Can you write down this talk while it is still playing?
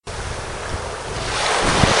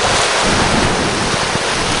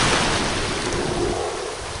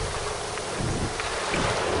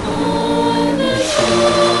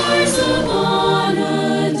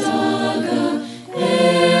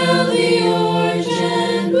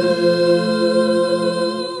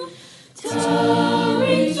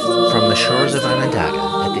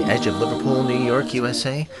York,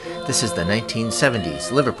 USA. This is the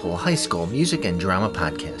 1970s Liverpool High School Music and Drama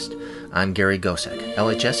Podcast. I'm Gary Gosek,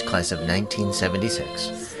 LHS class of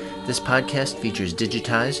 1976. This podcast features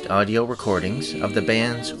digitized audio recordings of the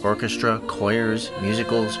bands, orchestra, choirs,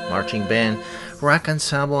 musicals, marching band, rock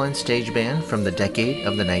ensemble, and stage band from the decade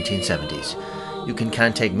of the 1970s. You can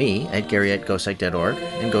contact me at gary@gosek.org,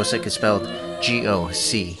 and Gosek is spelled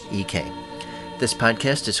G-O-C-E-K. This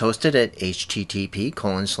podcast is hosted at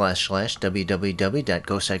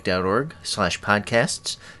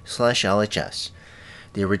http://www.gosek.org/podcasts/LHS.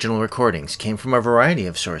 The original recordings came from a variety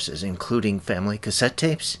of sources, including family cassette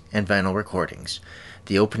tapes and vinyl recordings.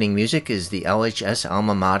 The opening music is the LHS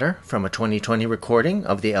Alma Mater from a 2020 recording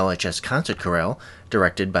of the LHS Concert Chorale,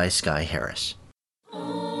 directed by Sky Harris.